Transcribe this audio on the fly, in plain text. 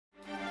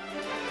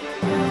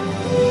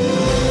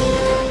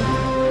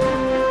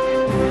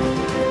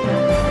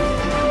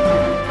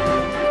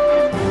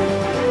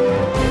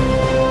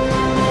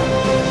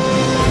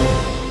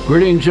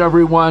Greetings,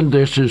 everyone.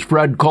 This is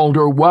Fred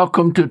Calder.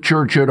 Welcome to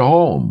Church at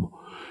Home.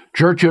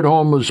 Church at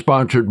Home is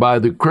sponsored by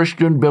the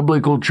Christian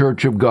Biblical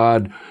Church of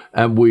God,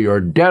 and we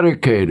are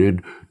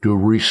dedicated to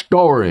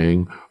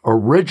restoring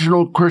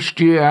original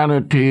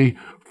Christianity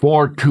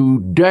for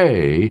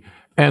today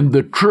and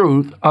the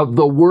truth of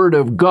the Word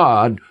of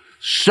God,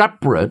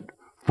 separate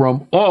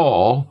from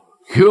all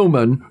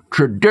human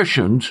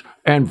traditions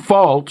and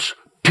false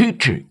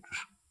teachings.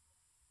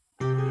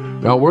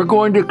 Now, we're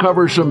going to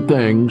cover some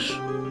things.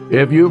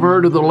 If you've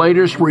heard of the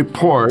latest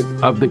report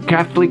of the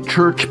Catholic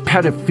Church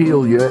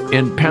pedophilia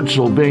in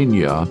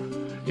Pennsylvania,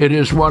 it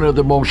is one of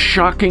the most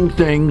shocking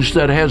things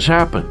that has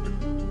happened.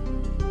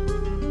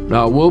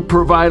 Now, we'll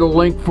provide a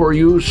link for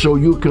you so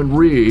you can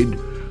read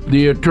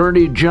the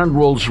Attorney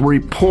General's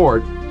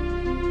report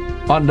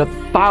on the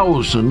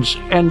thousands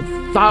and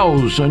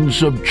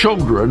thousands of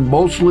children,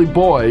 mostly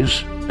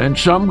boys and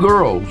some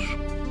girls.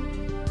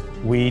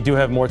 We do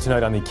have more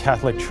tonight on the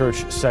Catholic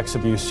Church sex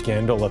abuse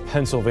scandal. A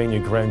Pennsylvania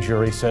grand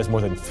jury says more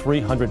than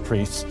 300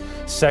 priests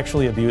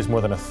sexually abused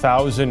more than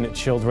 1,000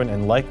 children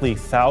and likely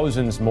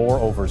thousands more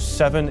over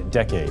 7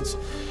 decades.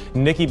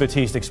 Nikki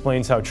Batiste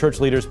explains how church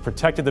leaders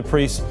protected the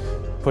priests,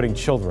 putting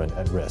children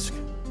at risk.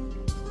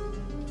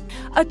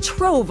 A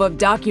trove of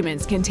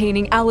documents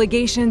containing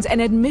allegations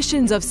and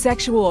admissions of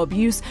sexual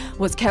abuse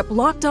was kept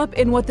locked up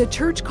in what the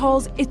church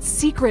calls its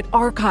secret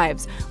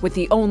archives, with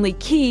the only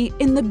key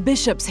in the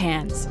bishop's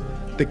hands.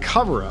 The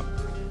cover-up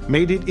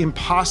made it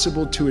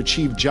impossible to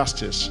achieve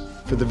justice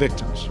for the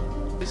victims.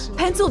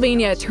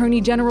 Pennsylvania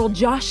Attorney General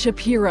Josh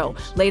Shapiro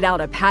laid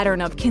out a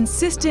pattern of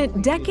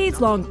consistent,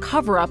 decades-long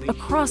cover-up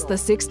across the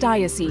 6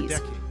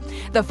 dioceses.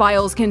 The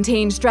files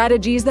contained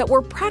strategies that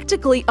were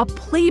practically a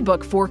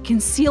playbook for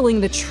concealing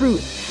the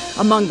truth.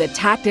 Among the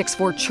tactics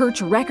for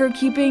church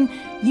record-keeping,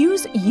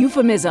 use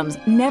euphemisms,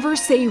 never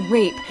say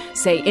rape,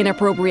 say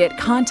inappropriate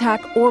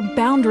contact or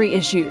boundary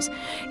issues.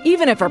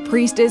 Even if a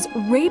priest is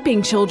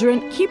raping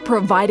children, keep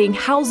providing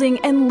housing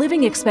and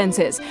living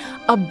expenses.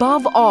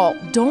 Above all,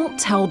 don't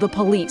tell the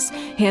police.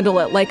 Handle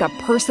it like a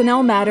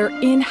personnel matter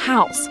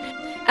in-house.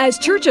 As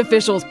church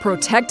officials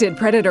protected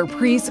predator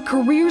priests,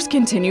 careers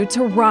continued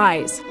to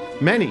rise.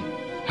 Many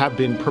have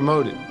been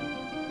promoted.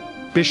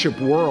 Bishop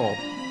Worrell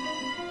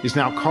is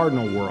now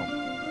Cardinal Worrell.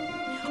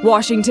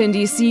 Washington,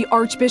 D.C.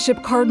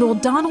 Archbishop Cardinal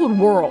Donald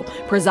Worrell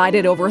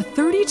presided over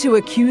 32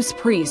 accused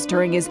priests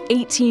during his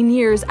 18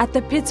 years at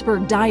the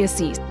Pittsburgh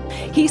Diocese.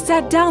 He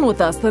sat down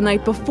with us the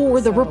night before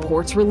the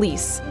report's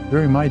release.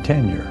 During my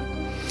tenure,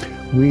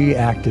 we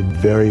acted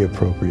very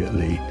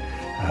appropriately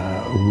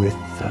with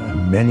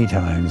many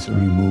times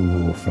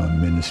removal from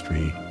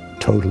ministry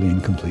totally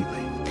and completely.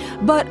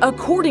 But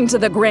according to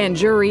the grand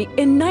jury,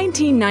 in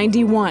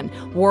 1991,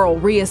 Worrell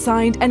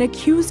reassigned an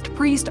accused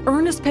priest,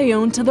 Ernest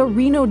Payon, to the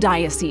Reno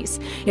Diocese.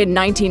 In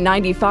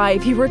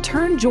 1995, he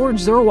returned George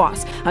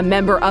Zerwas, a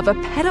member of a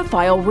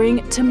pedophile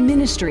ring, to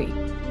ministry.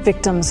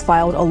 Victims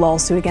filed a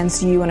lawsuit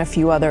against you and a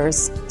few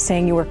others,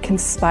 saying you were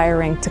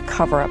conspiring to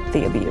cover up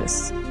the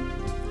abuse.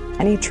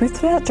 Any truth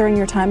to that during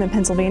your time in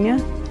Pennsylvania?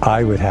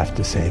 I would have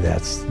to say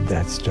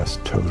that's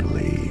just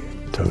totally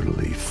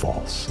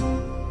false.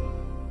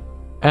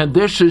 And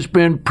this has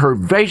been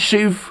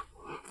pervasive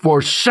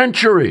for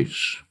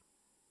centuries.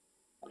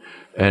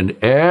 And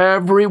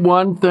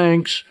everyone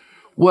thinks,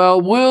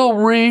 well, we'll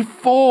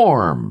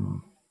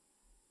reform.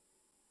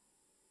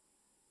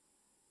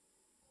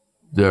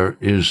 There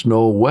is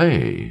no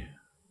way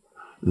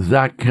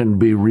that can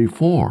be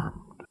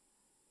reformed.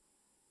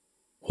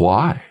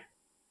 Why?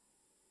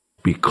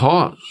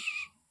 Because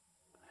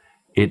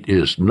it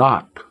is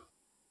not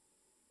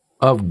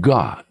of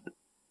God.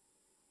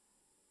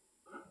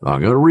 Now,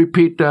 I'm going to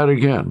repeat that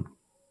again.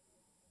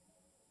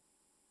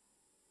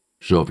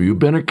 So if you've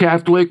been a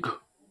Catholic,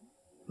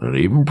 and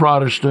even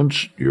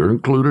Protestants, you're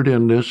included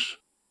in this.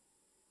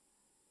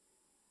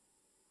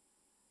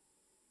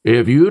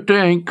 If you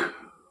think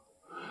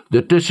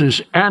that this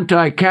is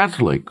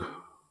anti-Catholic,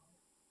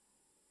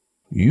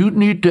 you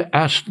need to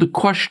ask the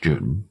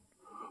question,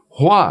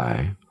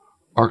 why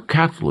are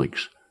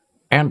Catholics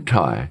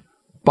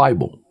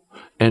anti-Bible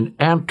and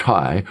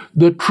anti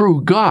the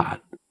true God?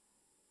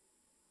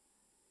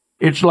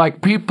 It's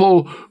like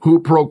people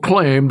who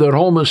proclaim that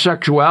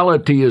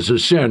homosexuality is a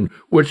sin,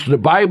 which the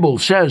Bible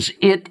says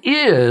it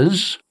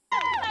is.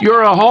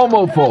 You're a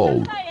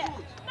homophobe.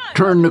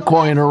 Turn the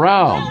coin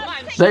around.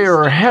 They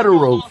are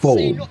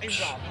heterophobes.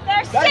 There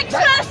are 6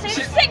 verses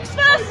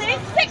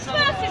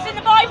in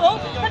the Bible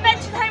that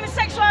mention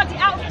homosexuality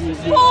out of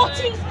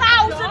 40,000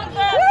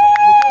 verses.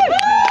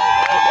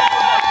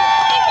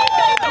 If you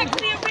go back to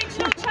the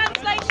original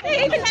translation,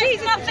 it says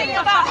nothing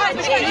about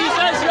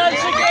homosexuality.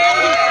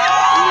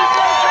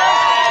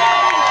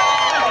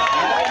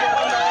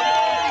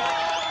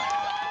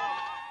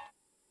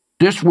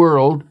 This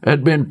world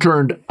had been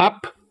turned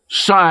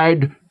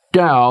upside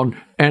down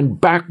and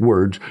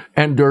backwards,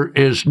 and there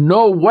is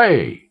no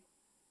way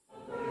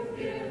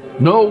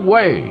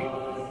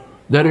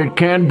that it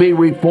can be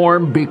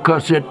reformed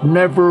because it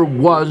never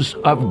was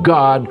of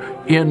God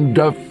in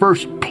the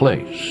first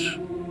place.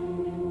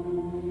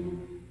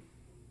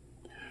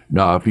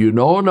 Now, if you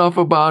know enough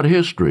about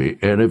history,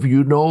 and if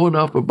you know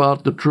enough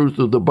about the truth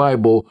of the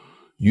Bible,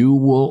 you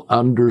will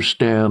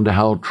understand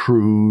how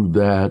true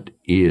that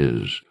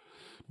is.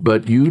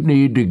 But you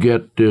need to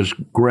get this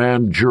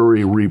grand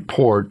jury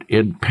report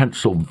in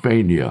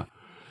Pennsylvania.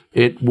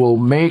 It will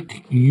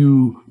make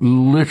you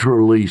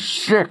literally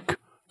sick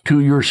to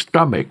your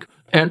stomach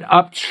and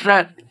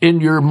upset in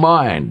your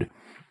mind.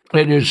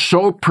 It is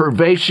so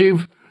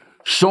pervasive,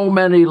 so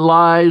many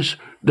lies,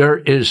 there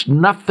is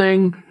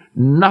nothing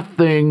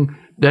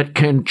that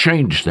can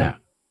change that.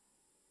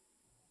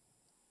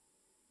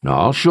 Now,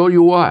 I'll show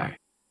you why.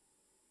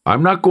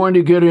 I'm not going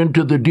to get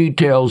into the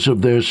details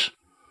of this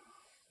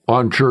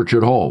on Church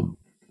at Home.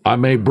 I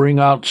may bring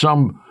out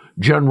some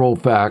general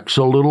facts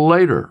a little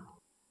later.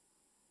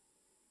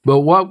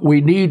 But what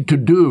we need to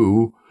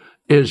do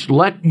is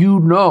let you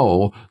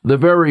know the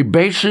very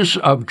basis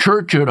of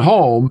Church at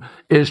Home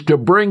is to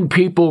bring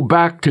people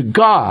back to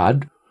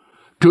God,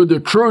 to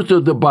the truth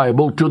of the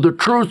Bible, to the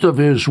truth of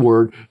His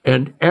Word,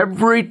 and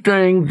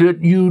everything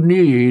that you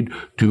need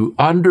to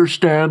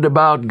understand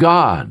about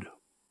God.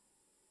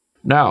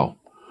 Now,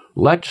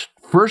 let's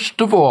first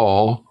of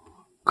all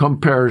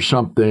compare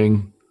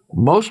something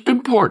most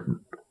important.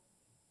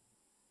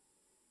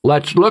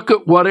 Let's look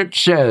at what it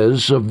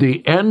says of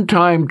the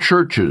end-time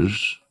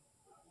churches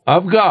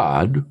of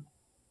God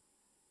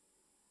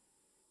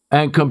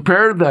and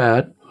compare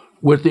that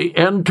with the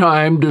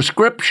end-time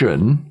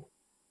description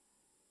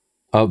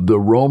of the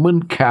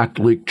Roman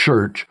Catholic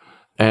Church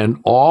and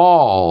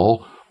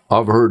all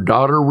of her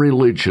daughter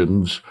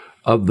religions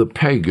of the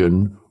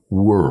pagan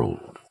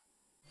world.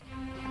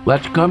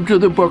 Let's come to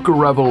the book of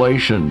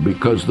Revelation,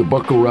 because the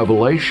book of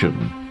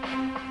Revelation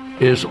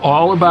is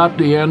all about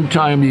the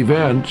end-time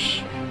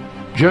events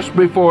just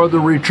before the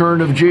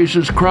return of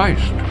Jesus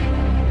Christ.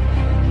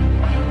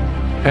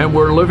 And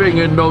we're living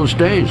in those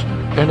days.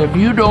 And if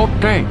you don't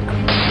think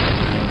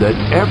that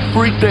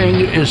everything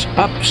is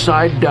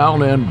upside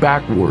down and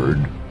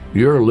backward,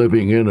 you're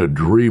living in a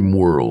dream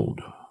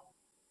world.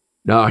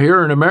 Now,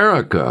 here in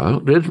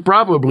America, it's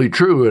probably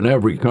true in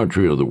every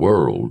country of the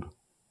world.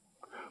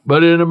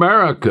 But in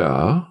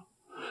America,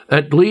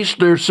 at least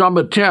there's some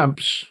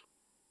attempts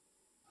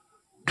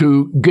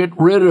to get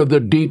rid of the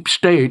deep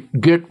state,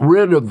 get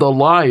rid of the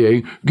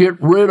lying, get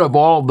rid of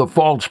all the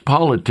false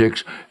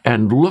politics,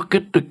 and look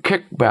at the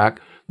kickback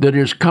that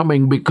is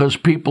coming because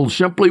people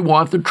simply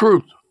want the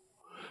truth.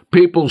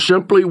 People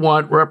simply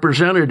want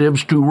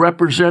representatives to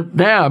represent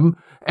them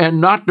and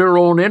not their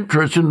own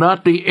interests and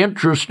not the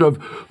interest of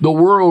the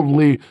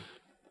worldly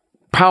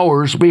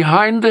powers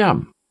behind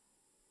them.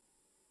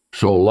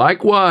 So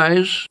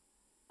likewise,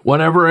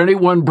 whenever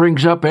anyone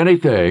brings up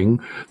anything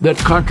that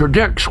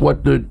contradicts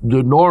what the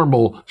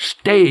normal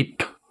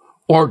state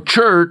or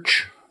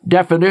church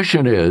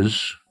definition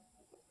is,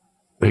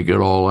 they get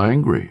all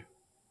angry.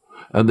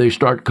 And they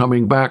start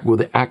coming back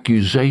with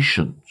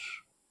accusations,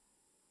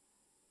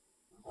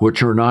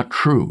 which are not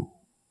true.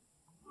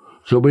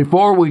 So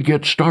before we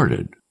get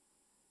started,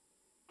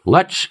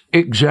 let's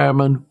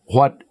examine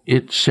what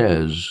it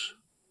says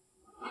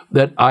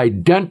that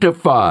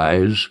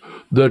identifies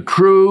the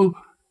true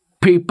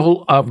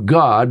people of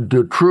God,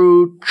 the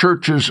true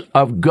churches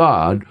of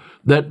God,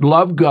 that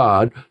love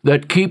God,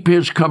 that keep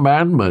His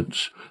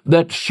commandments,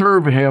 that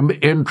serve Him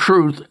in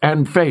truth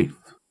and faith.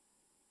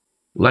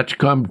 Let's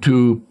come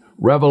to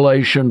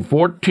Revelation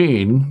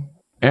 14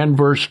 and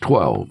verse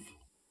 12.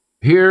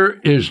 Here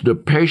is the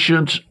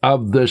patience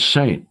of the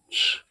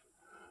saints,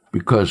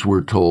 because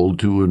we're told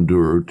to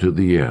endure to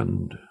the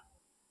end.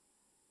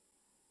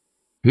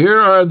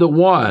 Here are the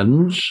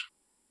ones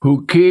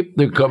who keep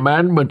the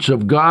commandments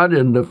of God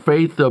in the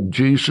faith of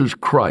Jesus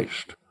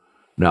Christ.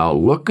 Now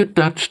look at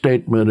that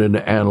statement and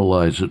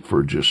analyze it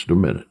for just a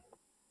minute.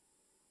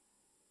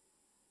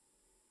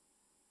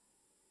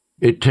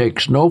 It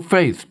takes no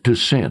faith to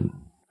sin,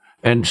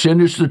 and sin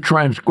is the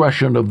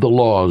transgression of the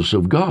laws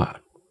of God.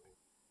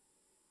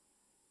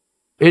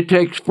 It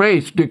takes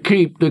faith to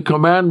keep the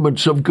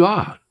commandments of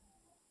God.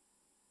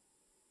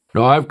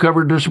 Now, I've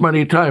covered this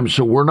many times,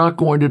 so we're not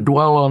going to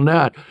dwell on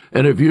that.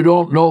 And if you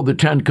don't know the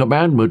 10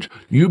 Commandments,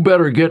 you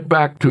better get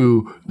back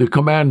to the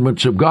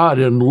commandments of God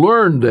and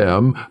learn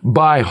them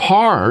by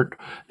heart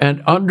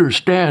and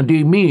understand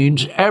He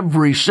means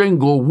every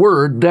single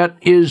word that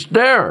is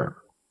there.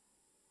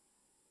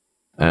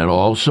 And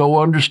also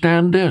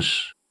understand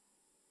this.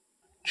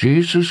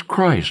 Jesus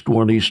Christ,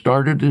 when He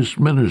started His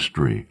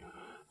ministry,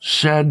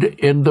 said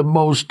in the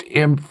most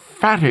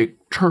emphatic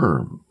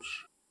terms,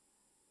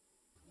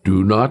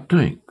 "Do not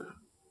think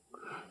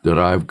that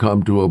I've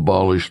come to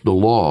abolish the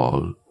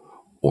law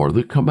or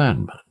the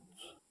commandments.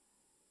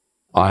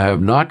 I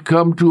have not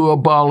come to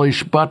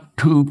abolish, but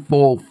to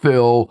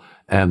fulfill,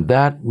 and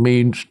that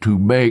means to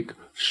make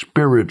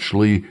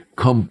spiritually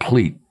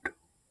complete."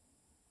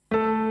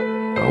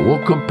 Now,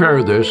 we'll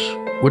compare this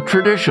with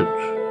traditions,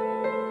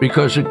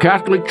 because the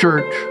Catholic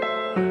Church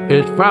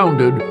is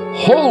founded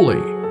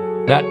wholly,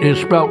 that is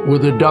spelt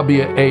with a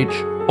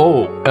W-H-O-L-L-Y,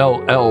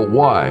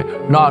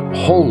 not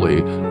holy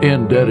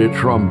in that it's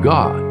from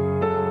God,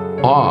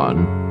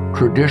 on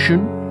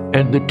tradition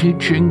and the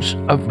teachings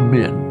of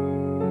men.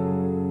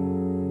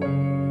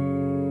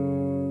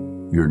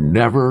 You're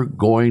never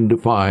going to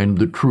find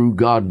the true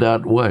God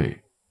that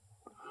way.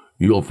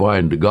 You'll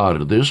find the God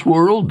of this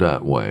world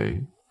that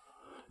way,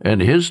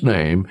 and his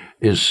name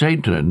is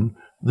Satan,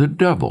 the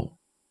devil.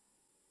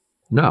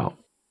 Now,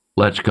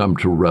 let's come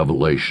to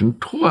Revelation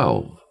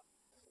 12.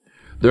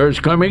 There's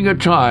coming a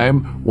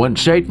time when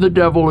Satan the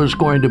devil is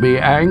going to be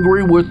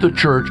angry with the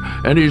church,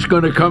 and he's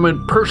going to come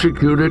and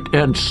persecute it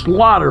and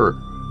slaughter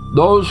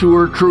those who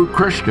are true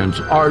Christians.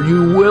 Are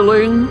you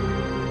willing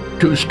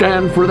to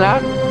stand for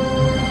that?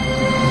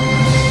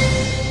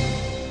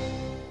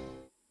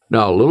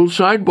 Now, a little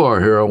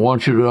sidebar here I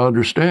want you to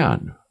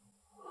understand.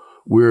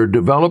 We're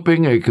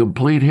developing a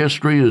complete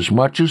history as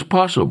much as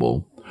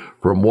possible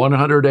from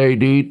 100 AD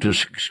to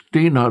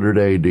 1600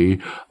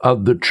 AD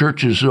of the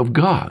churches of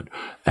God,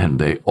 and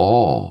they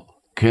all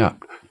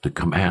kept the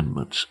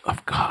commandments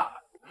of God,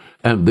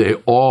 and they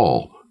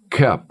all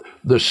kept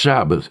the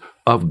Sabbath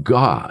of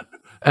God,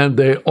 and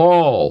they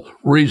all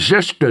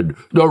resisted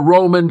the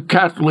Roman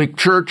Catholic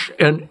Church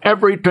and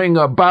everything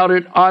about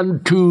it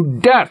unto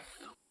death.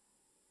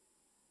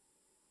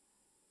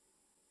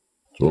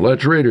 So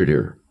let's read it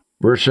here.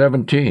 Verse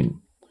 17.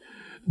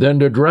 Then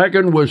the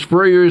dragon was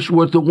furious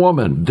with the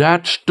woman,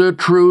 that's the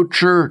true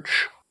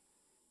church,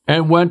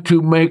 and went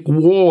to make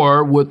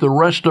war with the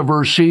rest of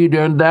her seed,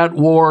 and that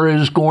war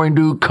is going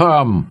to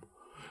come,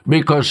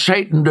 because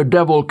Satan the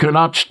devil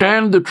cannot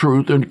stand the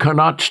truth and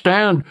cannot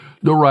stand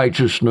the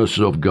righteousness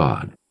of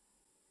God.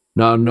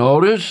 Now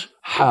notice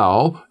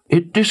how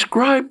it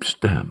describes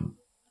them,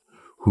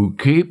 who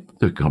keep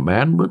the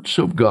commandments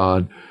of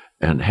God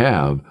and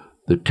have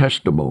the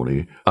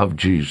testimony of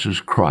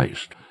Jesus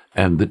Christ.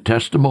 And the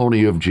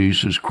testimony of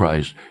Jesus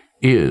Christ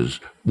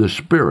is the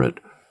spirit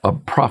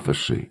of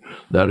prophecy.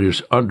 That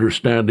is,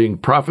 understanding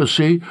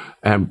prophecy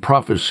and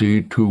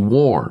prophecy to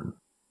warn.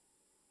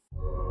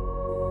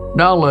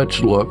 Now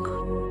let's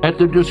look at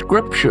the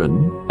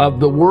description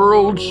of the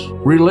world's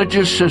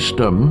religious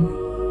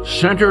system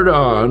centered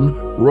on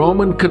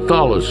Roman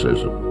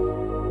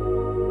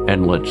Catholicism.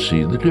 And let's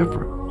see the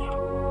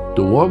difference.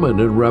 The woman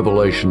in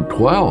Revelation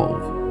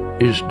 12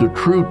 is the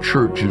true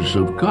churches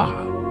of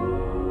God.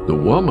 The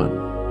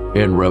woman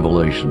in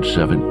Revelation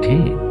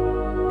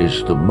 17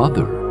 is the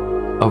mother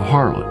of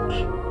harlots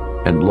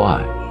and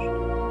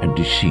lies and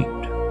deceit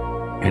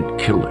and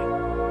killing.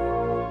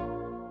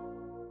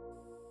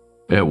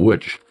 At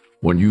which,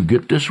 when you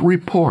get this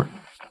report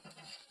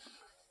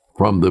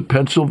from the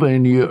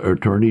Pennsylvania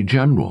Attorney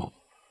General,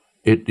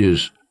 it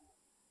is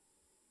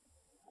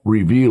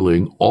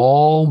revealing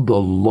all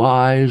the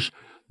lies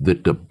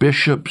that the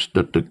bishops,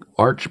 that the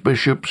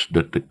archbishops,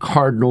 that the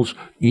cardinals,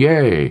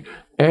 yea,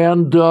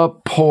 and the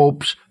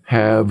popes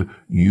have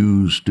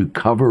used to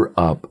cover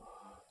up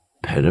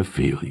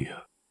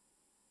pedophilia,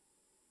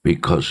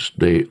 because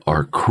they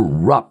are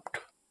corrupt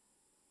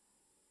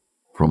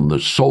from the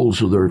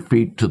soles of their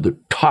feet to the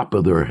top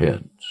of their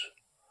heads.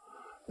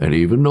 And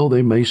even though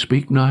they may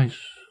speak nice,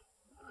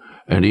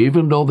 and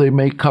even though they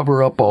may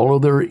cover up all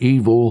of their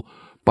evil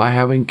by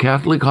having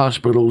Catholic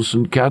hospitals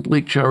and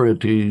Catholic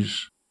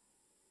charities,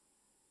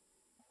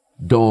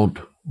 don't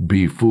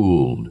be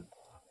fooled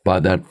by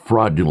that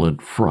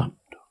fraudulent front.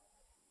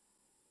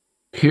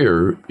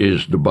 Here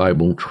is the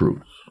Bible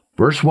truth.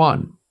 Verse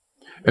 1,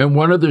 and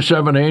one of the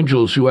seven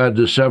angels who had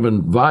the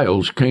seven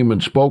vials came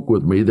and spoke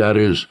with me, that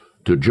is,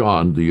 to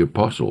John the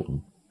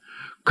apostle.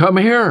 Come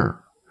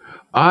here,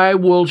 I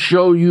will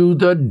show you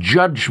the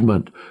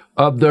judgment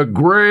of the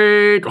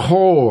great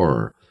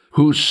whore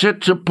who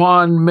sits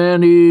upon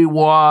many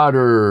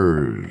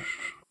waters.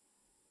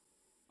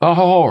 A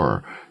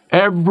whore.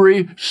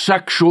 Every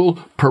sexual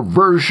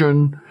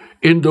perversion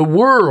in the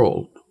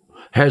world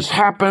has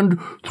happened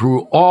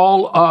through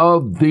all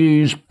of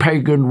these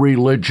pagan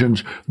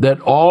religions that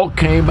all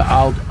came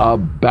out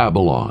of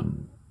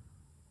Babylon.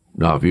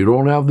 Now, if you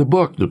don't have the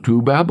book, The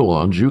Two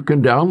Babylons, you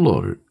can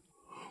download it.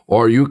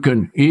 Or you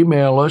can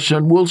email us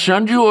and we'll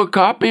send you a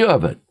copy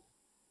of it.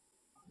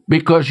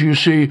 Because you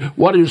see,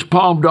 what is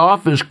palmed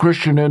off as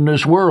Christian in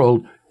this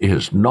world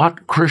is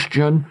not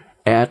Christian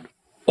at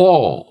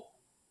all.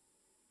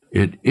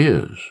 It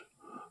is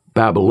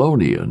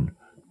Babylonian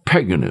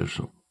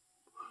paganism.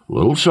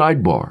 Little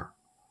sidebar.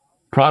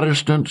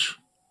 Protestants,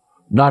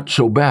 not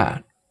so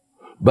bad.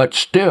 But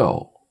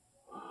still,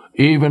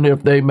 even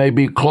if they may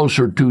be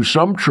closer to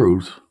some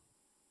truth,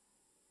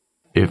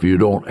 if you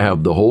don't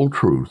have the whole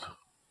truth,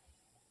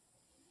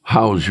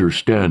 how's your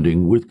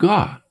standing with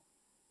God?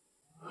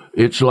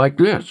 It's like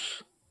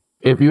this.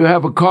 If you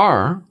have a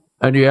car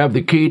and you have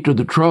the key to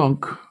the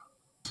trunk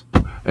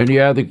and you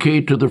have the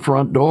key to the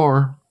front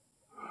door,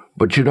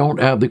 but you don't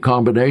have the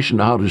combination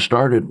how to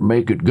start it and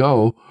make it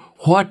go,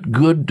 what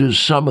good does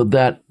some of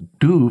that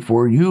do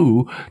for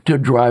you to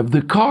drive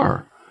the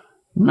car?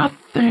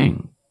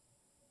 Nothing.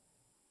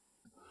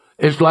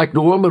 It's like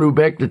the woman who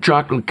baked the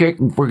chocolate cake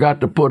and forgot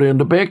to put in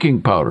the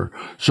baking powder,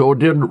 so it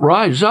didn't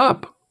rise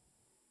up.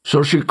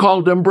 So she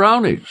called them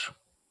brownies.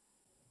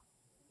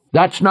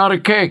 That's not a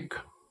cake.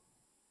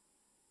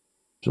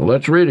 So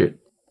let's read it.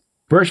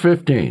 Verse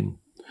 15.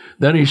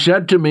 Then he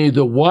said to me,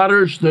 the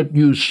waters that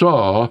you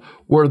saw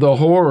where the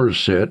horror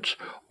sits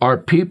are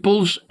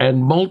peoples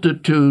and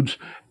multitudes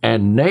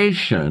and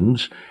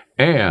nations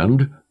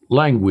and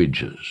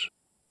languages.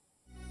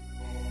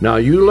 Now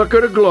you look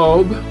at a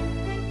globe,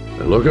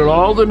 and look at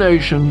all the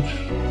nations,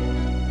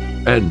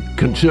 and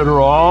consider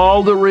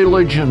all the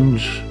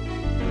religions.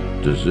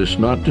 Does this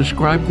not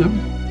describe them?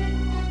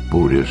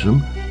 Buddhism,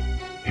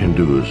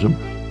 Hinduism,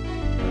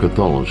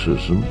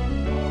 Catholicism,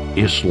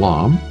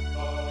 Islam,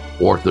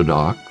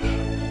 Orthodox,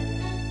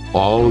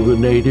 all of the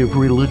native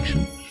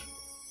religions.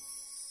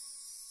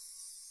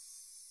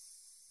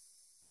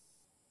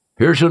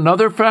 Here's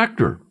another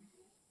factor.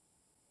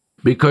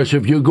 Because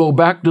if you go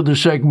back to the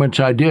segments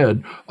I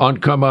did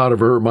on Come Out of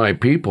Her, My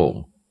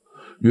People,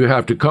 you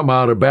have to come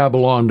out of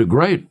Babylon the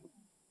Great.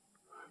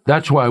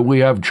 That's why we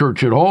have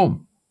church at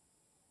home.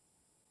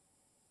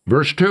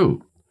 Verse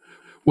 2,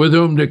 with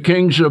whom the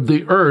kings of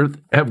the earth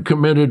have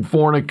committed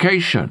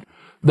fornication.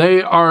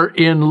 They are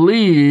in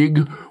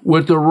league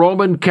with the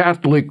Roman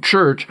Catholic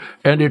Church,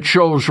 and it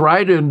shows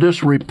right in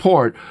this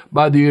report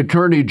by the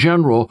Attorney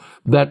General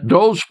that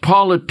those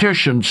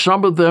politicians,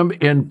 some of them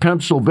in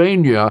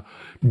Pennsylvania,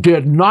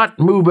 did not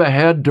move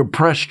ahead to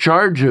press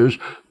charges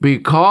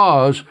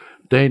because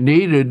they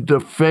needed the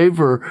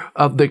favor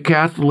of the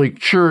Catholic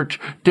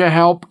Church to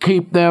help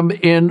keep them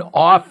in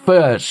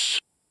office.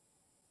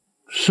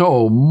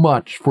 So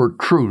much for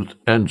truth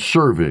and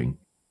serving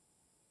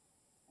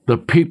the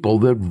people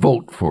that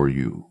vote for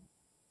you.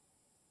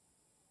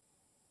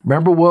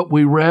 Remember what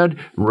we read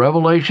in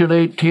Revelation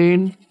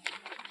 18?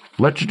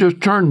 Let's just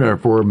turn there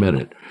for a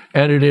minute.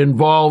 And it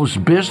involves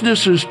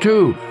businesses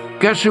too.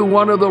 Guess who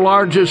one of the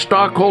largest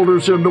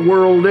stockholders in the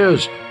world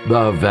is?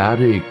 The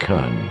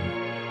Vatican.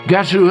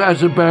 Guess who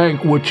has a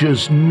bank which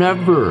is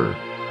never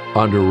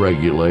under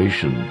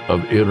regulation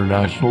of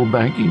international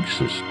banking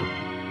system?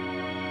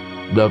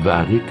 The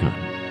Vatican.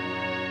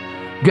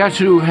 Guess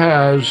who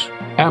has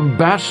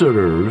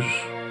ambassadors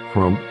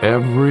from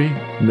every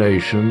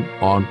nation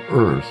on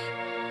earth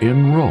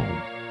in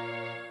Rome?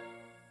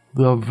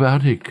 The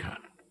Vatican.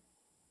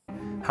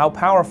 How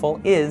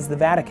powerful is the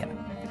Vatican?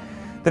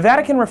 The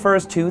Vatican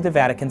refers to the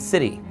Vatican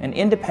City, an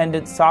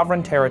independent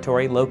sovereign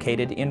territory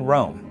located in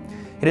Rome.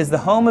 It is the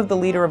home of the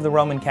leader of the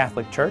Roman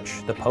Catholic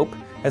Church, the Pope,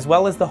 as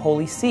well as the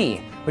Holy See,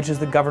 which is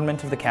the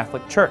government of the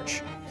Catholic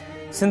Church.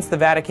 Since the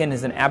Vatican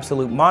is an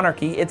absolute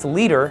monarchy, its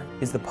leader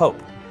is the Pope,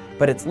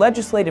 but its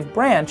legislative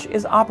branch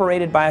is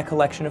operated by a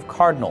collection of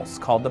cardinals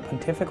called the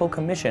Pontifical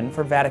Commission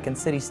for Vatican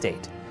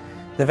City-State.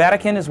 The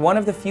Vatican is one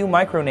of the few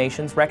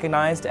micronations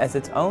recognized as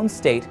its own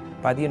state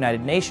by the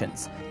United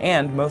Nations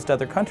and most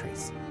other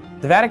countries.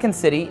 The Vatican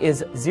City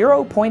is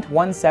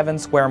 0.17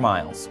 square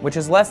miles, which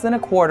is less than a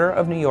quarter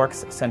of New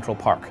York's Central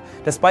Park.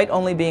 Despite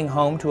only being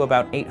home to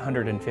about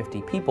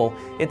 850 people,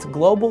 its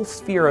global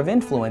sphere of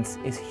influence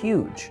is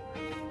huge.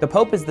 The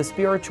Pope is the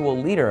spiritual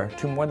leader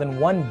to more than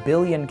 1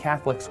 billion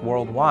Catholics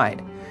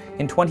worldwide.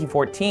 In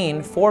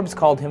 2014, Forbes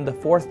called him the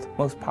fourth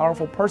most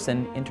powerful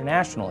person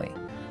internationally.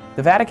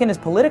 The Vatican is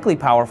politically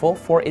powerful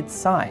for its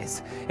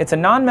size. It's a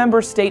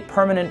non-member state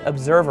permanent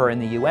observer in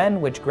the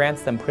UN, which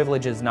grants them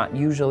privileges not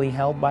usually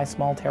held by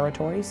small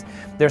territories.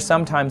 They're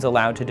sometimes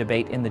allowed to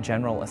debate in the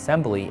General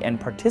Assembly and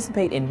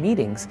participate in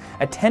meetings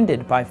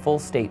attended by full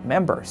state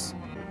members.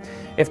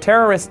 If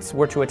terrorists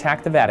were to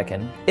attack the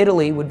Vatican,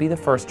 Italy would be the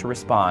first to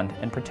respond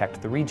and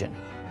protect the region.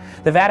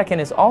 The Vatican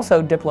is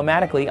also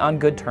diplomatically on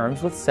good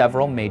terms with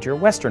several major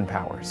Western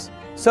powers.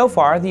 So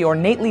far, the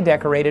ornately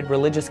decorated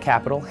religious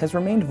capital has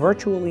remained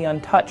virtually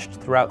untouched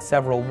throughout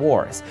several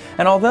wars,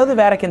 and although the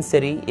Vatican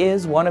City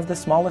is one of the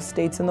smallest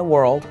states in the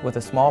world with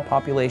a small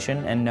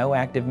population and no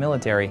active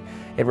military,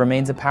 it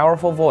remains a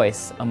powerful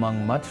voice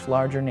among much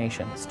larger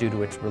nations due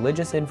to its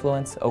religious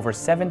influence over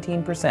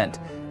 17%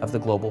 of the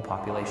global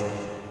population.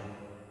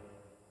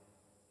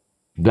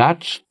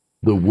 That's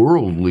the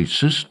worldly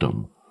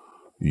system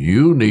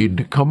you need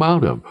to come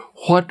out of.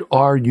 What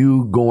are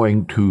you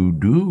going to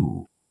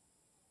do?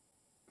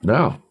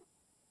 Now,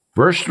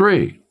 verse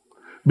 3,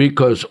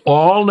 because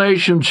all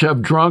nations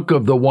have drunk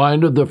of the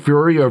wine of the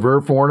fury of her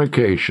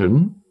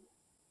fornication,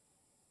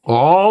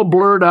 all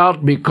blurred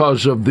out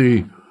because of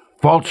the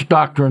false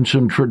doctrines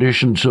and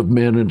traditions of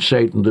men and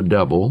Satan the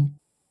devil,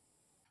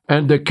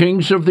 and the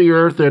kings of the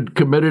earth had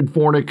committed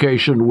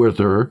fornication with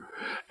her,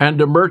 and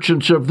the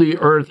merchants of the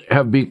earth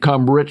have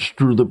become rich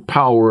through the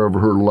power of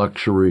her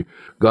luxury.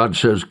 God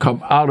says,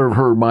 come out of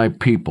her, my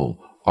people.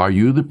 Are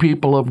you the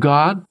people of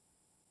God?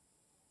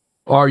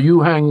 Are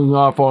you hanging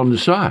off on the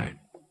side?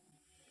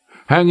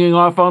 Hanging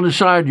off on the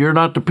side, you're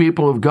not the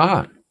people of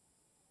God.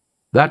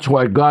 That's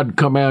why God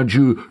commands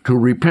you to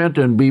repent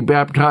and be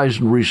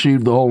baptized and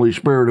receive the Holy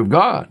Spirit of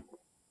God.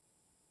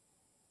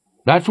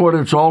 That's what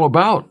it's all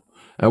about.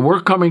 And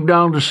we're coming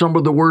down to some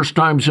of the worst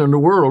times in the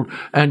world,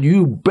 and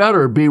you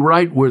better be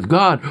right with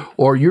God,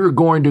 or you're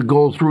going to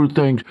go through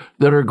things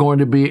that are going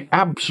to be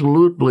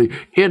absolutely,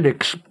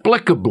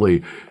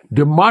 inexplicably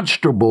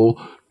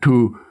demonstrable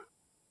to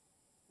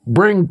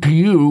bring to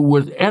you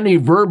with any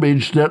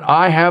verbiage that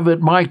I have at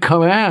my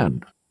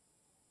command.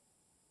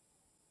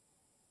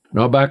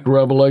 Now back to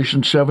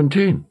Revelation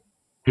 17.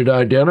 It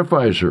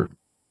identifies her.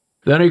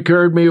 Then he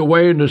carried me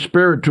away in the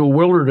spirit to a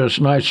wilderness,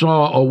 and I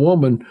saw a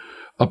woman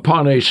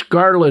upon a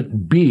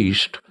scarlet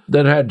beast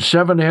that had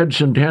 7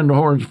 heads and 10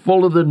 horns,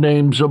 full of the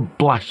names of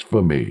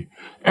blasphemy.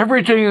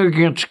 Everything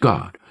against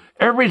God,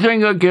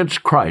 everything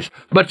against Christ,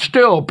 but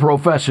still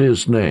profess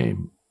his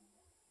name.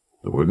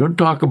 So we're going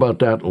to talk about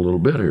that a little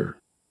bit here.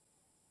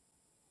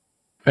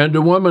 And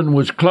the woman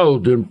was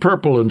clothed in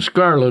purple and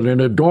scarlet,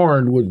 and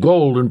adorned with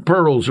gold and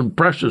pearls and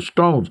precious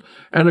stones,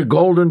 and a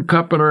golden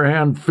cup in her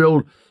hand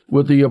filled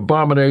with the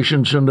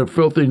abominations and the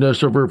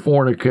filthiness of her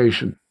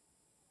fornication.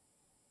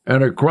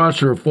 And across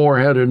her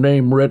forehead a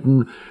name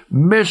written,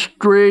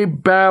 Mystery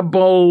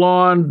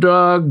Babylon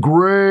the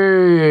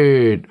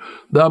Great,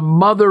 the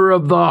mother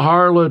of the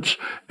harlots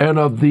and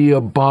of the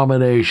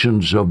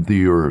abominations of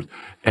the earth.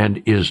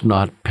 And is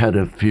not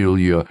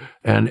pedophilia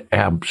an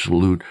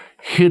absolute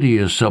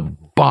hideous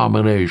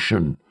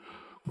abomination?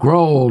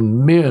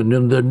 Grown men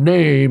in the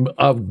name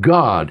of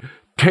God,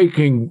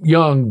 taking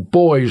young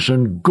boys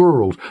and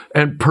girls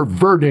and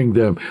perverting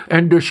them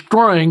and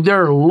destroying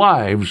their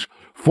lives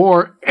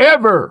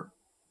forever.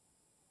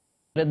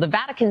 The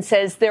Vatican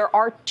says there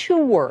are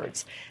 2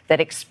 words that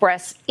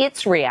express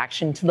its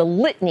reaction to the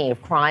litany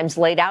of crimes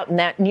laid out in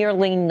that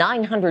nearly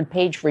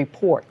 900-page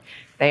report.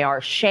 They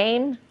are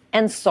shame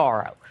and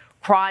sorrow,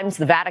 crimes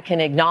the Vatican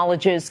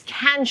acknowledges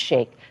can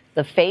shake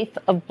the faith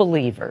of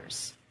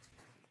believers.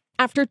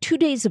 After 2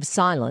 days of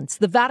silence,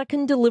 the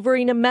Vatican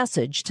delivering a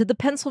message to the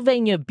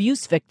Pennsylvania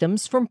abuse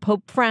victims from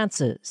Pope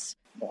Francis.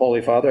 The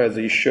Holy Father, as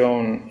he's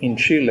shown in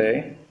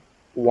Chile,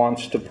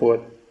 wants to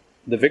put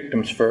the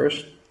victims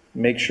first,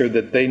 make sure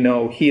that they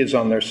know he is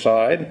on their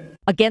side.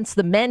 Against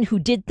the men who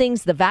did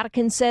things the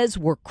Vatican says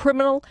were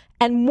criminal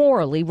and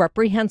morally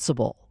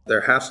reprehensible.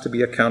 There has to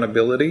be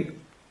accountability,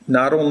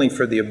 not only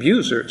for the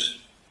abusers,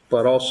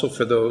 but also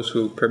for those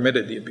who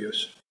permitted the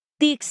abuse.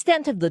 The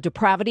extent of the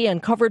depravity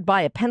uncovered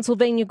by a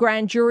Pennsylvania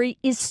grand jury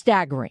is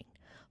staggering.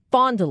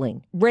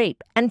 Fondling,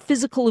 rape, and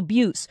physical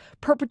abuse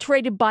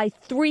perpetrated by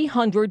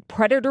 300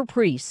 predator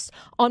priests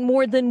on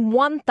more than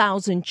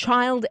 1,000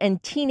 child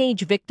and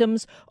teenage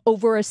victims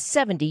over a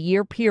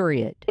 70-year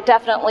period. I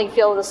definitely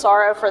feel the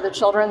sorrow for the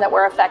children that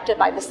were affected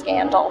by the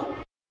scandal.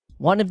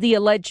 One of the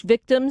alleged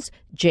victims,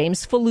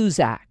 James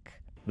Faluzak.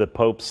 The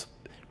Pope's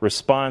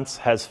response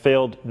has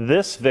failed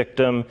this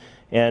victim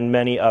and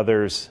many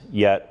others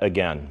yet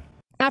again.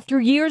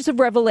 After years of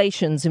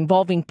revelations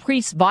involving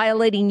priests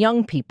violating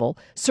young people,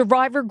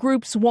 survivor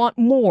groups want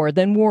more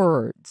than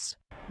words.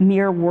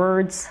 Mere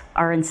words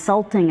are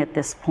insulting at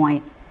this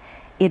point.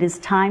 It is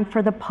time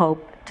for the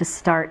Pope to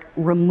start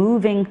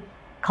removing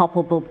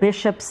culpable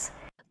bishops.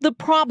 The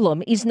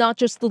problem is not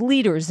just the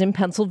leaders in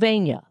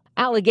Pennsylvania.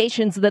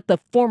 Allegations that the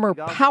former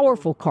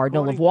powerful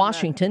Cardinal of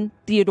Washington,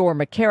 Theodore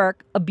McCarrick,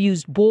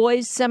 abused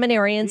boys,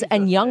 seminarians,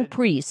 and young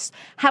priests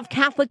have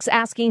Catholics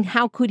asking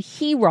how could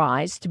he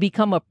rise to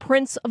become a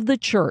prince of the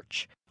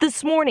church.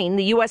 This morning,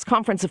 the U.S.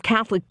 Conference of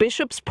Catholic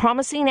Bishops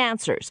promising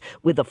answers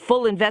with a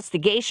full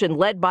investigation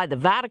led by the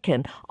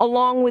Vatican,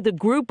 along with a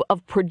group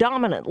of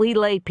predominantly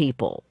lay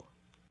people.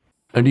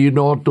 And do you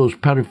know what those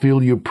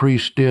pedophilia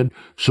priests did?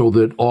 So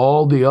that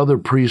all the other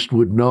priests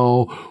would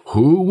know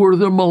who were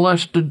the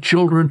molested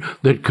children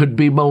that could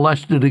be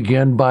molested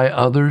again by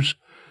others.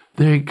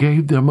 They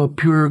gave them a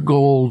pure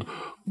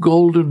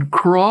golden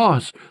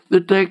cross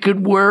that they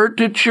could wear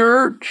to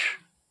church.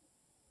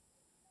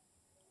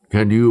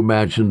 Can you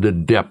imagine the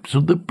depths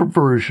of the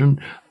perversion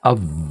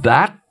of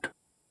that?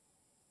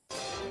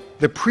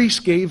 The priests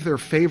gave their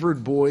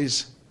favored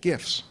boys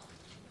gifts.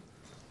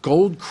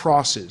 Gold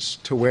crosses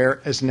to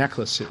wear as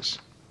necklaces.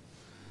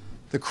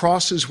 The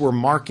crosses were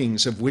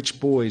markings of which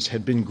boys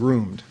had been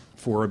groomed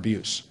for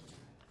abuse.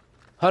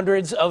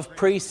 Hundreds of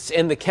priests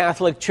in the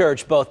Catholic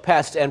Church, both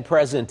past and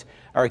present,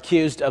 are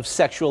accused of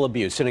sexual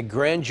abuse. In a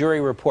grand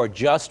jury report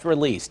just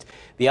released,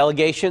 the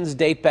allegations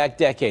date back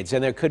decades,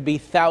 and there could be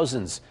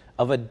thousands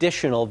of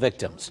additional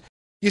victims.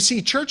 You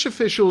see, church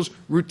officials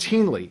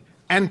routinely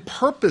and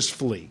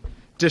purposefully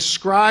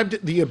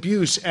described the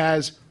abuse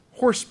as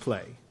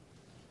horseplay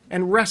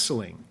and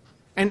wrestling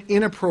and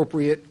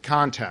inappropriate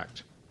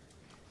contact.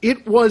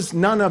 It was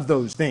none of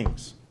those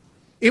things.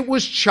 It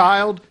was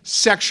child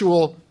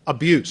sexual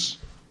abuse,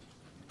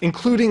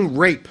 including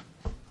rape,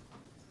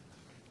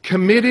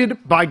 committed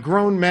by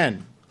grown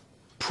men,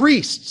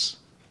 priests,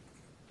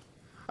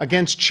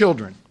 against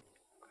children.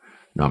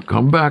 Now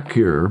come back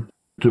here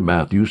to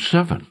Matthew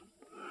 7.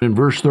 In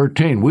verse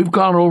 13, we've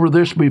gone over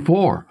this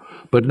before,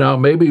 but now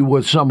maybe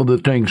with some of the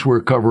things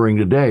we're covering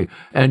today.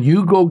 And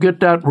you go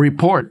get that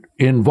report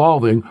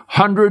involving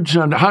hundreds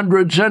and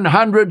hundreds and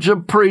hundreds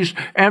of priests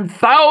and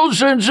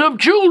thousands of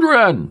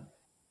children.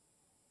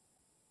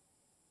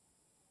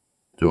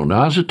 So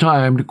now's the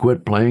time to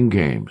quit playing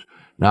games.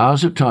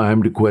 Now's the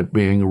time to quit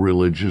being a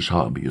religious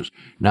hobbyist.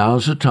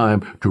 Now's the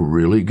time to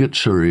really get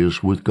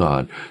serious with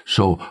God.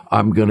 So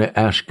I'm going to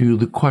ask you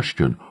the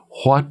question,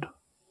 what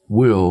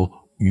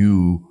will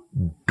you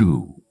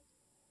do?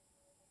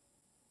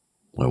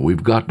 Well,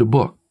 we've got the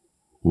book,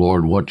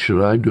 Lord, What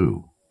Should I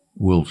Do?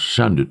 we'll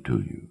send it to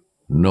you,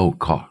 no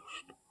cost.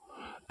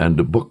 And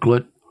the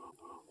booklet,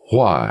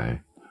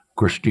 Why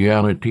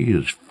Christianity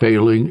is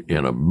Failing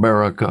in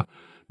America,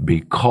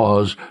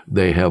 because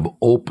they have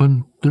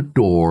opened the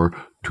door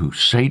to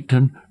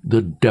Satan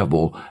the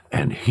devil,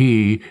 and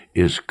he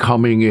is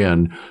coming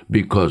in,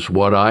 because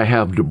what I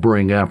have to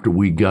bring after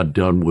we got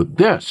done with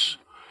this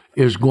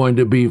is going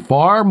to be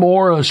far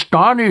more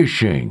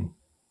astonishing.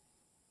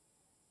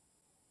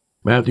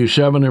 Matthew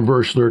 7 and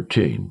verse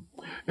 13.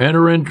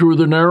 Enter in through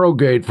the narrow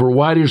gate, for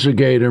wide is the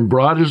gate and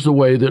broad is the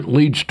way that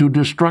leads to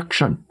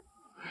destruction.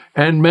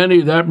 And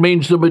many, that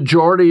means the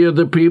majority of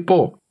the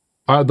people,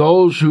 are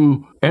those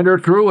who enter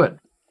through it.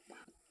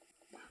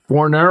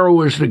 For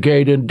narrow is the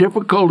gate and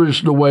difficult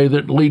is the way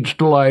that leads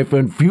to life,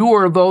 and few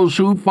are those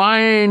who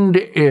find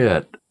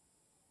it.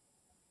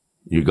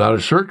 You got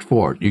to search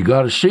for it. You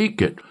got to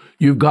seek it.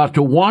 You've got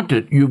to want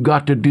it. You've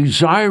got to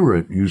desire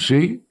it, you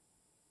see.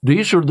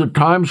 These are the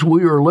times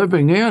we are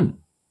living in.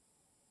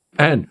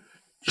 And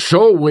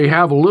so we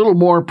have a little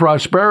more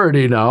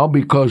prosperity now,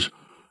 because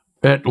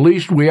at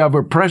least we have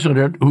a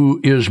president who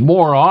is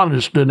more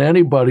honest than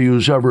anybody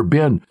who's ever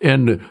been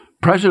in the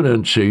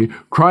presidency,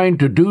 trying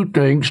to do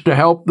things to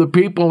help the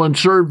people and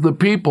serve the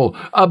people.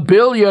 A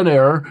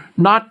billionaire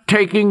not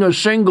taking a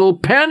single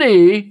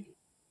penny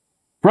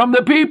from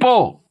the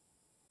people,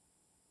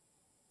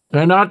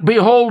 and not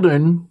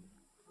beholden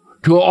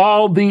to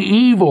all the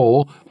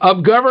evil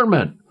of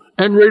government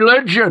and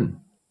religion.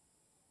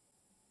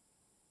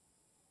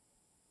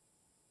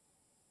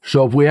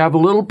 So if we have a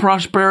little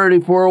prosperity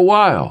for a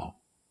while,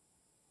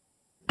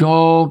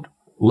 don't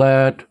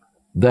let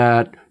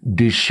that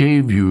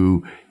deceive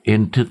you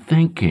into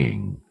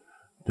thinking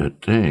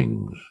that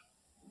things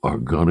are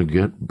going to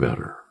get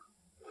better.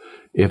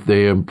 If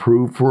they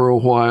improve for a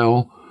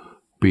while,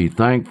 be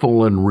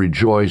thankful and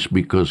rejoice,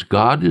 because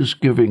God is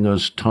giving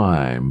us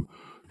time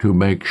to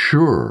make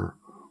sure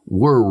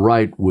we're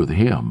right with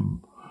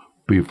Him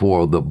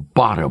before the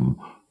bottom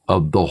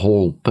of the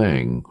whole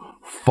thing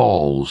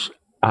falls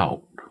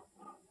out.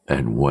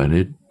 And when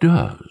it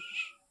does,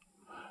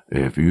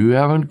 if you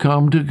haven't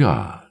come to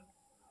God,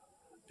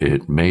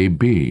 it may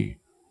be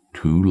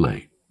too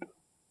late.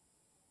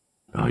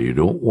 Now, you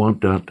don't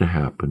want that to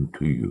happen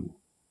to you.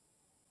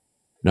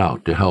 Now,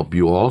 to help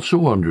you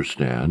also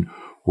understand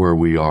where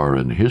we are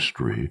in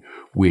history,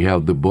 we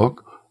have the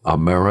book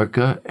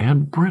America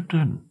and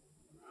Britain,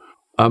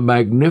 a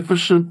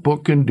magnificent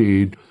book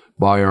indeed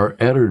by our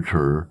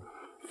editor,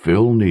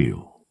 Phil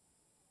Neal.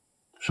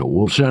 So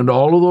we'll send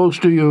all of those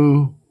to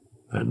you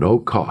at no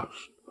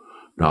cost.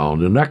 Now,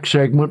 in the next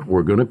segment,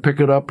 we're going to pick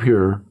it up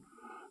here,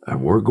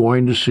 and we're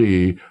going to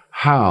see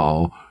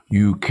how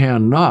you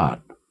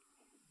cannot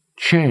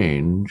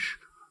change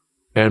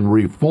and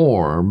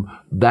reform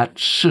that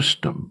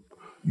system.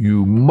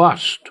 You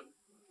must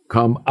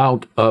come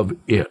out of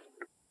it.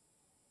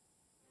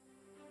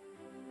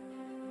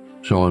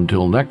 So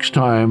until next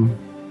time,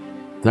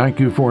 thank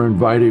you for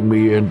inviting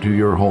me into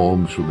your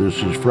home. So this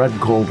is Fred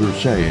Coulter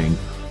saying,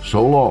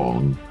 so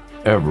long,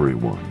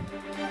 everyone.